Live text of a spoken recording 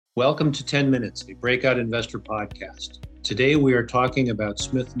Welcome to 10 Minutes, a Breakout Investor podcast. Today we are talking about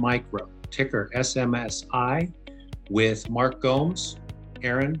Smith Micro, ticker SMSI, with Mark Gomes,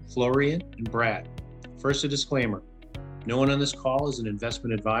 Aaron, Florian, and Brad. First, a disclaimer. No one on this call is an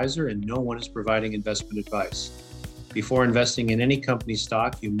investment advisor and no one is providing investment advice. Before investing in any company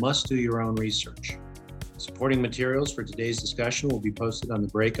stock, you must do your own research. Supporting materials for today's discussion will be posted on the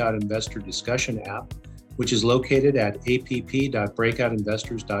Breakout Investor Discussion app, which is located at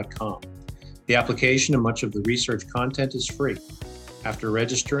app.breakoutinvestors.com. The application and much of the research content is free. After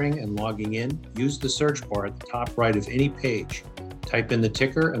registering and logging in, use the search bar at the top right of any page. Type in the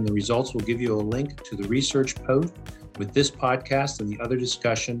ticker and the results will give you a link to the research post with this podcast and the other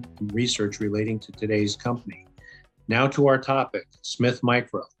discussion and research relating to today's company. Now to our topic, Smith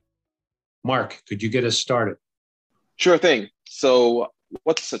Micro. Mark, could you get us started? Sure thing. So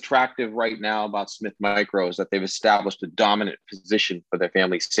what's attractive right now about Smith Micro is that they've established a dominant position for their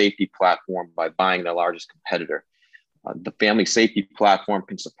family safety platform by buying their largest competitor. The family safety platform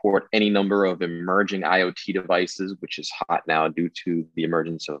can support any number of emerging IoT devices, which is hot now due to the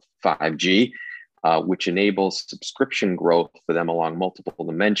emergence of 5G, which enables subscription growth for them along multiple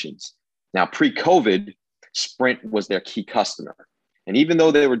dimensions. Now, pre-COVID, Sprint was their key customer. And even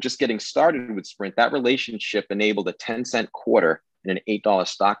though they were just getting started with Sprint, that relationship enabled a 10-cent quarter and an $8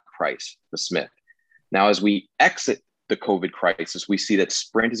 stock price for Smith. Now, as we exit the COVID crisis, we see that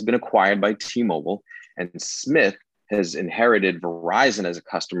Sprint has been acquired by T-Mobile and Smith has inherited Verizon as a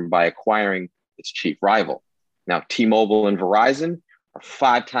customer by acquiring its chief rival. Now, T-Mobile and Verizon are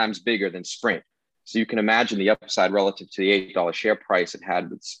 5 times bigger than Sprint. So you can imagine the upside relative to the $8 share price it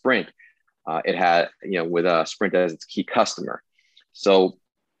had with Sprint. With Sprint as its key customer. So,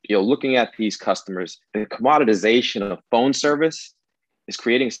 looking at these customers, the commoditization of phone service is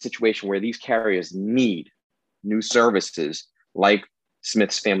creating a situation where these carriers need new services like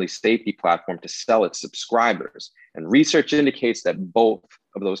Smith's family safety platform to sell its subscribers. And research indicates that both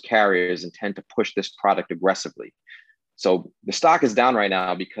of those carriers intend to push this product aggressively. So the stock is down right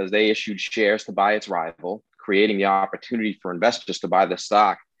now because they issued shares to buy its rival, creating the opportunity for investors to buy the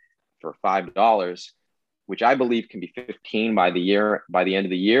stock for $5, which I believe can be 15 by the end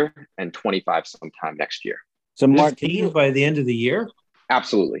of the year and 25 sometime next year. So Mark, 15 by the end of the year?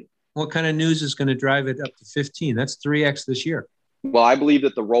 Absolutely. What kind of news is going to drive it up to 15? That's 3x this year. Well, I believe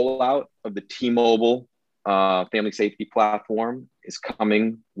that the rollout of the T-Mobile family safety platform is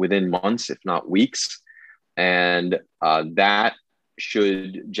coming within months, if not weeks. And that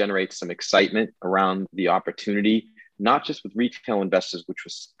should generate some excitement around the opportunity, not just with retail investors, which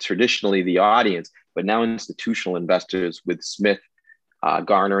was traditionally the audience, but now institutional investors with Smith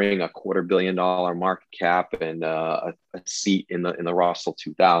garnering a $250 million market cap and a seat in the Russell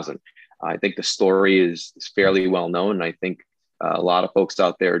 2000. I think the story is fairly well known. And I think a lot of folks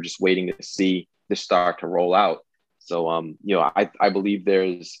out there are just waiting to see this start to roll out. So, I believe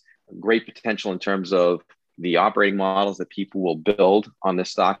there's great potential in terms of the operating models that people will build on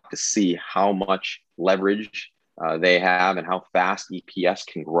this stock to see how much leverage they have and how fast EPS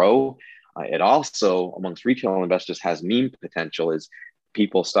can grow. It also, amongst retail investors, has meme potential as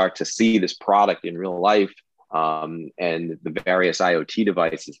people start to see this product in real life and the various IoT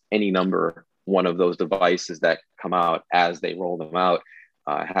devices, any number one of those devices that come out as they roll them out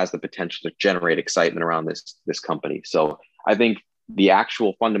has the potential to generate excitement around this company. So I think the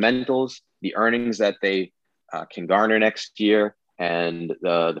actual fundamentals, the earnings that they can garner next year, and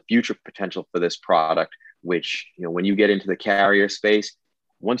the future potential for this product, which, when you get into the carrier space,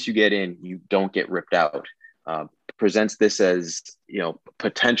 once you get in, you don't get ripped out. Presents this as,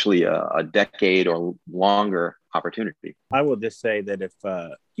 potentially a decade or longer opportunity. I will just say that if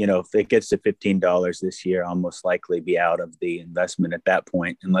it gets to $15 this year, I'll most likely be out of the investment at that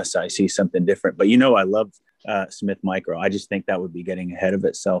point, unless I see something different. But I love Smith Micro. I just think that would be getting ahead of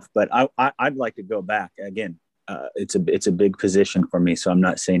itself. But I'd like to go back again. It's a big position for me, so I'm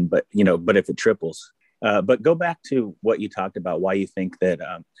not saying, but if it triples. But go back to what you talked about, why you think that,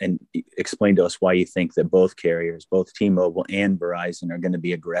 and explain to us why you think that both carriers, both T-Mobile and Verizon, are going to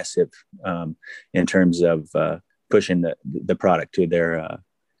be aggressive in terms of pushing the product to their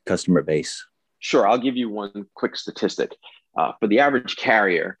customer base. Sure. I'll give you one quick statistic. For the average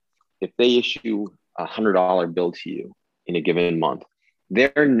carrier, if they issue a $100 bill to you in a given month,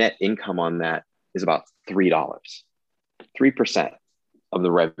 their net income on that is about $3, 3% of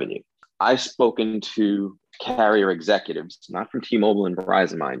the revenue. I've spoken to carrier executives, not from T-Mobile and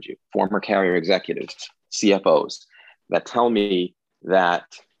Verizon, mind you, former carrier executives, CFOs, that tell me that,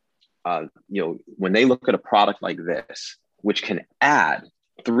 when they look at a product like this, which can add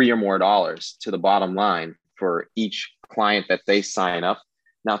 $3 or more to the bottom line for each client that they sign up,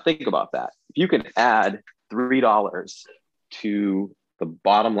 Now think about that. If you can add $3 to the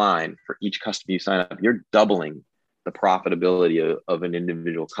bottom line for each customer you sign up, you're doubling the profitability of an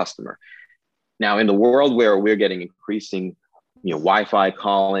individual customer. Now, in the world where we're getting increasing, Wi-Fi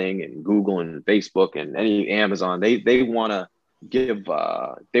calling and Google and Facebook and any Amazon, they want to give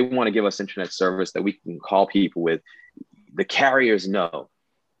us internet service that we can call people with. The carriers know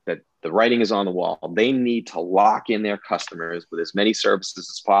that the writing is on the wall. They need to lock in their customers with as many services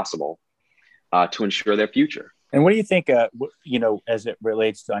as possible to ensure their future. And what do you think, as it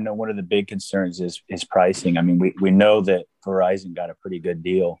relates to, I know one of the big concerns is pricing. I mean, we know that Verizon got a pretty good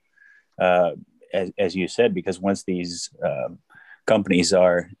deal, as you said, because once these companies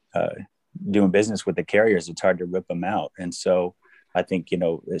are doing business with the carriers, it's hard to rip them out. And so I think,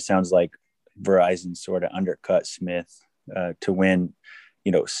 it sounds like Verizon sort of undercut Smith to win,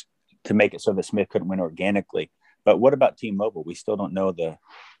 to make it so that Smith couldn't win organically. But what about T-Mobile? We still don't know the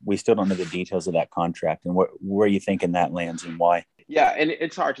details of that contract, and where you thinking that lands and why. Yeah, and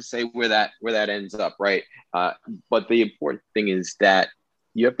it's hard to say where that ends up, right? But the important thing is that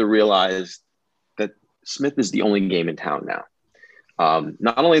you have to realize that Smith is the only game in town now.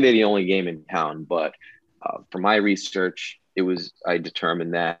 Not only are they the only game in town, but from my research, I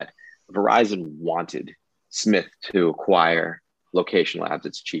determined that Verizon wanted Smith to acquire Location Labs,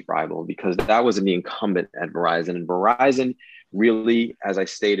 its chief rival, because that was the incumbent at Verizon. And Verizon really, as I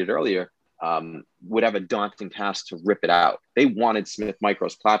stated earlier, would have a daunting task to rip it out. They wanted Smith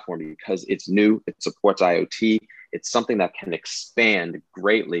Micro's platform because it's new, it supports IoT, it's something that can expand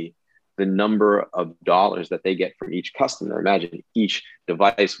greatly the number of dollars that they get from each customer. Imagine each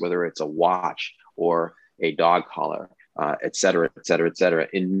device, whether it's a watch or a dog collar, et cetera,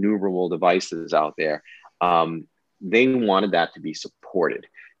 innumerable devices out there. They wanted that to be supported.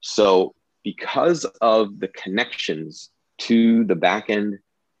 So because of the connections to the back-end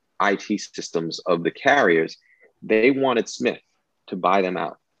IT systems of the carriers, they wanted Smith to buy them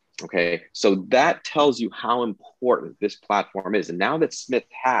out. Okay, so that tells you how important this platform is. And now that Smith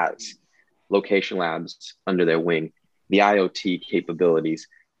has Location Labs under their wing, the IoT capabilities,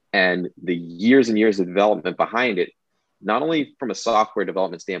 and the years and years of development behind it, not only from a software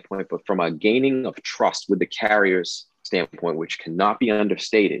development standpoint, but from a gaining of trust with the carriers standpoint, which cannot be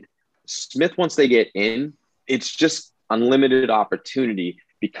understated. Smith, once they get in, it's just unlimited opportunity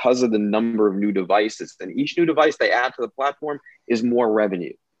because of the number of new devices. And each new device they add to the platform is more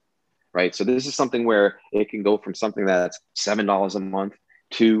revenue, right? So this is something where it can go from something that's $7 a month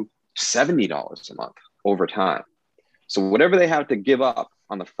to $70 a month over time. So whatever they have to give up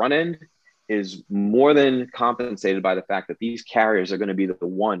on the front end is more than compensated by the fact that these carriers are going to be the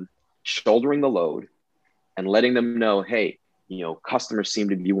one shouldering the load and letting them know, hey, customers seem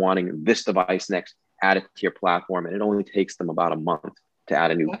to be wanting this device next, add it to your platform. And it only takes them about a month to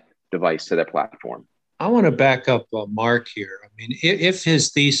add a new device to their platform. I want to back up Mark here. I mean, if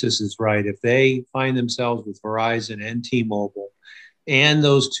his thesis is right, if they find themselves with Verizon and T-Mobile and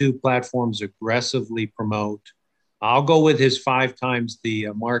those two platforms aggressively promote, I'll go with his 5 times the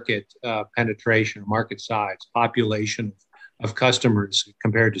market penetration, market size, population of customers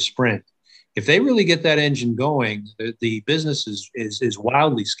compared to Sprint. If they really get that engine going, the business is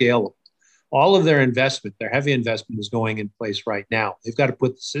wildly scalable. All of their investment, their heavy investment, is going in place right now. They've got to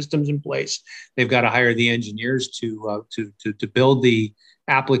put the systems in place. They've got to hire the engineers to build the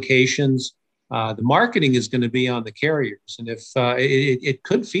applications. The marketing is going to be on the carriers, and if it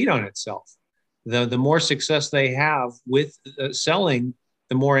could feed on itself. The more success they have with selling,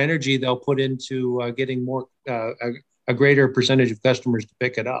 the more energy they'll put into getting more a greater percentage of customers to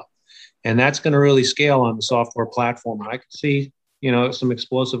pick it up, and that's going to really scale on the software platform. And I can see some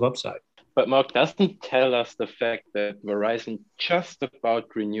explosive upside. But Mark doesn't tell us the fact that Verizon just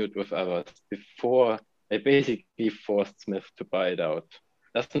about renewed with others before they basically forced Smith to buy it out.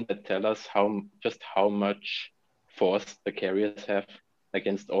 Doesn't that tell us how much force the carriers have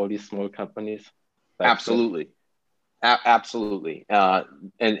against all these small companies? Absolutely. Absolutely.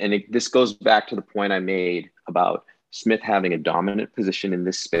 This goes back to the point I made about Smith having a dominant position in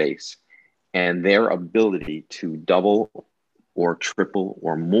this space and their ability to double or triple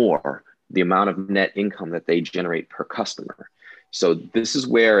or more the amount of net income that they generate per customer. So this is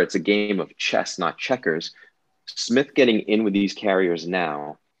where it's a game of chess, not checkers. Smith getting in with these carriers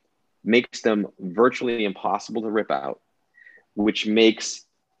now makes them virtually impossible to rip out, which makes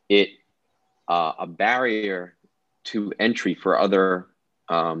it a barrier to entry for other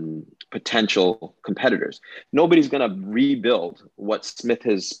potential competitors. Nobody's going to rebuild what Smith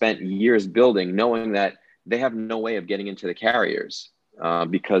has spent years building, knowing that they have no way of getting into the carriers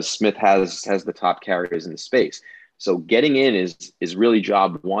because Smith has the top carriers in the space. So getting in is really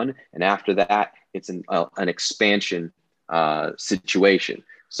job one, and after that, it's an expansion situation.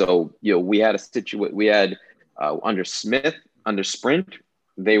 So we had under Smith, under Sprint,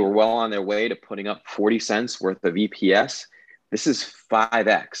 they were well on their way to putting up 40 cents worth of EPS. This is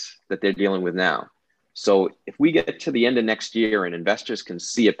 5x that they're dealing with now. So if we get to the end of next year and investors can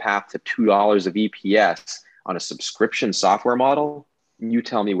see a path to $2 of EPS on a subscription software model, you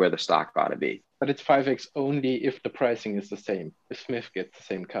tell me where the stock ought to be. But it's 5x only if the pricing is the same, if Smith gets the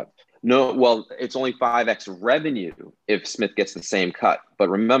same cut. No, well, it's only 5x revenue if Smith gets the same cut. But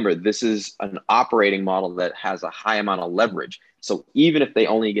remember, this is an operating model that has a high amount of leverage. So even if they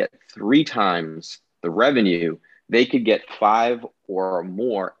only get 3 times the revenue, they could get 5 or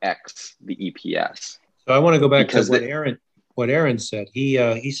more X the EPS. So I want to go back to what Aaron said.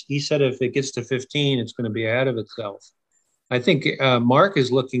 He said if it gets to 15, it's going to be ahead of itself. I think Mark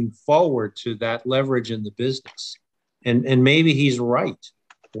is looking forward to that leverage in the business, and maybe he's right.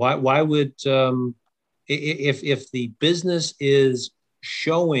 Why would if the business is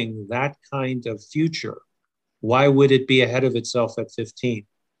showing that kind of future, why would it be ahead of itself at 15?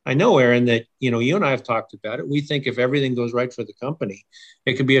 I know, Aaron, that you and I have talked about it. We think if everything goes right for the company,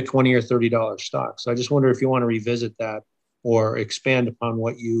 it could be a $20 or $30 stock. So I just wonder if you want to revisit that or expand upon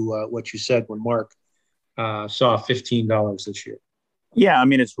what you said when Mark saw $15 this year. Yeah, I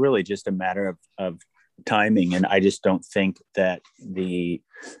mean, it's really just a matter of timing, and I just don't think that the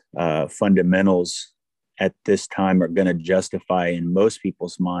fundamentals at this time are going to justify in most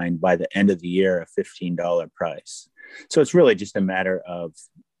people's mind by the end of the year a $15 price. So it's really just a matter of,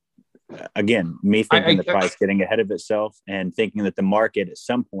 again, me thinking the price getting ahead of itself and thinking that the market at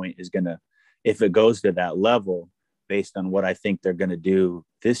some point is going to, if it goes to that level, based on what I think they're going to do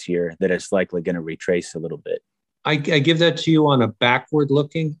this year, that it's likely going to retrace a little bit. I give that to you on a backward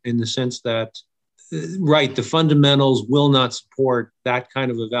looking, in the sense that, right, the fundamentals will not support that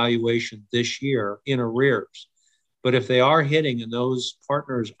kind of evaluation this year in arrears. But if they are hitting and those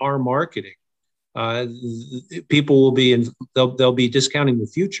partners are marketing, people will they'll be discounting the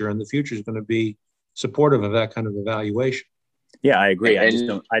future, and the future is going to be supportive of that kind of evaluation. Yeah, I agree. I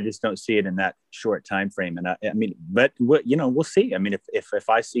just don't see it in that short time frame. And I mean, but we'll see. I mean, if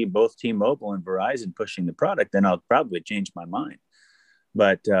I see both T-Mobile and Verizon pushing the product, then I'll probably change my mind.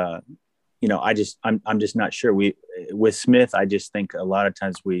 But I'm just not sure. With Smith, I just think a lot of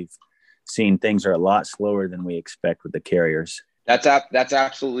times we've seen things are a lot slower than we expect with the carriers. That's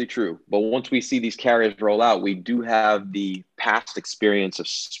absolutely true. But once we see these carriers roll out, we do have the past experience of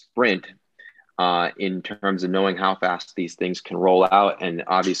Sprint in terms of knowing how fast these things can roll out. And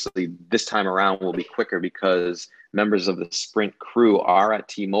obviously this time around will be quicker because members of the Sprint crew are at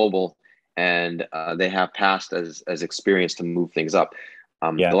T-Mobile and they have past as experience to move things up.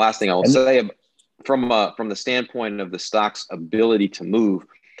 The last thing I will say from the standpoint of the stock's ability to move,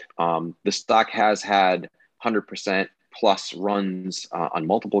 the stock has had 100% plus runs on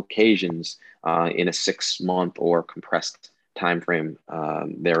multiple occasions in a 6-month or compressed time frame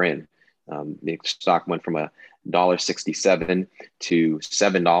therein. The stock went from $1.67 to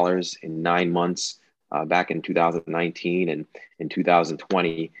 $7 in 9 months back in 2019, and in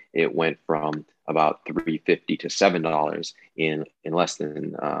 2020 it went from about $3.50 to $7 in less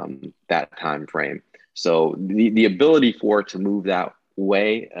than that time frame. So the ability for it to move that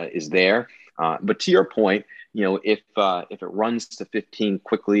way is there. But to your point, if it runs to 15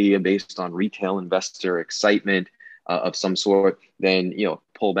 quickly based on retail investor excitement of some sort, then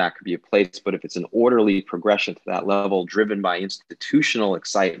pullback could be a place. But if it's an orderly progression to that level, driven by institutional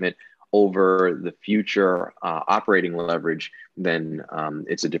excitement over the future operating leverage, then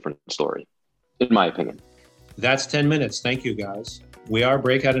it's a different story, in my opinion. That's 10 minutes. Thank you, guys. We are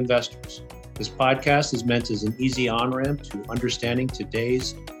Breakout Investors. This podcast is meant as an easy on-ramp to understanding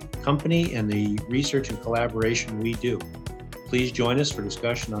today's company and the research and collaboration we do. Please join us for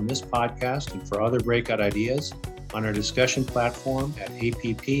discussion on this podcast and for other breakout ideas on our discussion platform at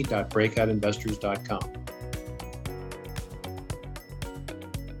app.breakoutinvestors.com.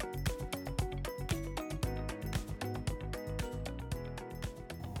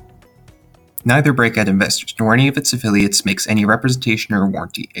 Neither Breakout Investors nor any of its affiliates makes any representation or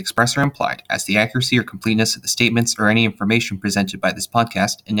warranty, express or implied, as the accuracy or completeness of the statements or any information presented by this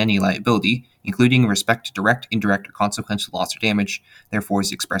podcast, and any liability, including in respect to direct, indirect, or consequential loss or damage, therefore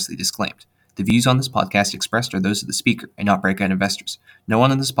is expressly disclaimed. The views on this podcast expressed are those of the speaker and not Breakout Investors. No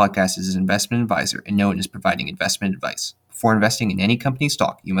one on this podcast is an investment advisor, and no one is providing investment advice. Before investing in any company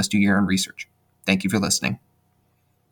stock, you must do your own research. Thank you for listening.